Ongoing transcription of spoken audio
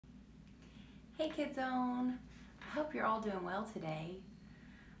Hey Kid Zone, I hope you're all doing well today.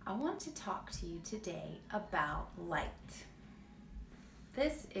 I want to talk to you today about light.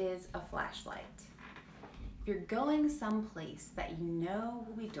 This is a flashlight. If you're going someplace that you know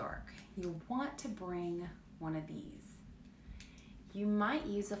will be dark, you want to bring one of these. You might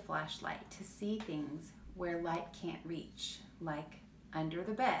use a flashlight to see things where light can't reach, like under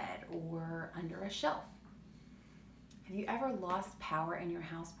the bed or under a shelf. Have you ever lost power in your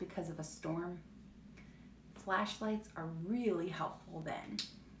house because of a storm? Flashlights are really helpful then.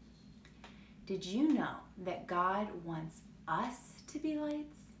 Did you know that God wants us to be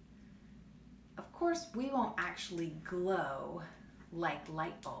lights? Of course, we won't actually glow like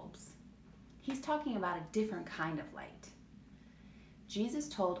light bulbs. He's talking about a different kind of light. Jesus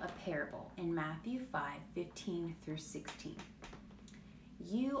told a parable in Matthew 5:15 through 16.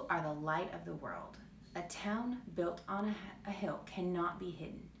 You are the light of the world. A town built on a hill cannot be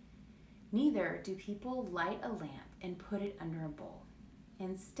hidden. Neither do people light a lamp and put it under a bowl.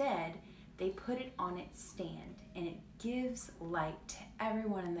 Instead, they put it on its stand, and it gives light to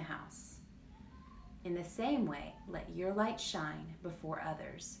everyone in the house. In the same way, let your light shine before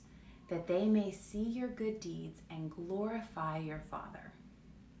others, that they may see your good deeds and glorify your Father.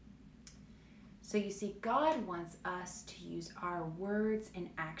 So you see, God wants us to use our words and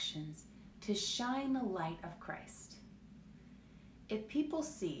actions to shine the light of Christ. If people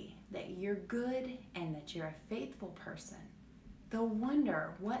see that you're good and that you're a faithful person, they'll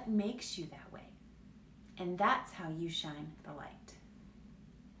wonder what makes you that way. And that's how you shine the light.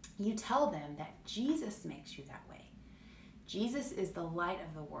 You tell them that Jesus makes you that way. Jesus is the light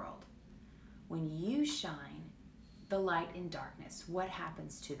of the world. When you shine the light in darkness, what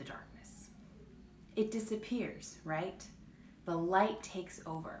happens to the darkness? It disappears, right? The light takes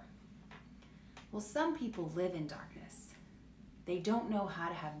over. Well, some people live in darkness. They don't know how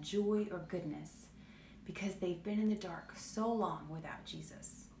to have joy or goodness because they've been in the dark so long without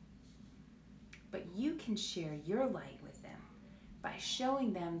Jesus. But you can share your light with them by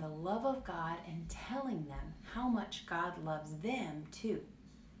showing them the love of God and telling them how much God loves them too.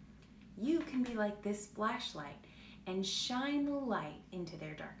 You can be like this flashlight and shine the light into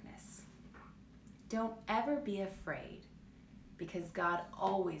their darkness. Don't ever be afraid because God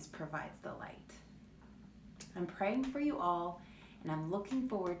always provides the light. I'm praying for you all, and I'm looking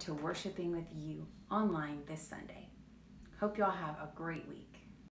forward to worshiping with you online this Sunday. Hope y'all have a great week.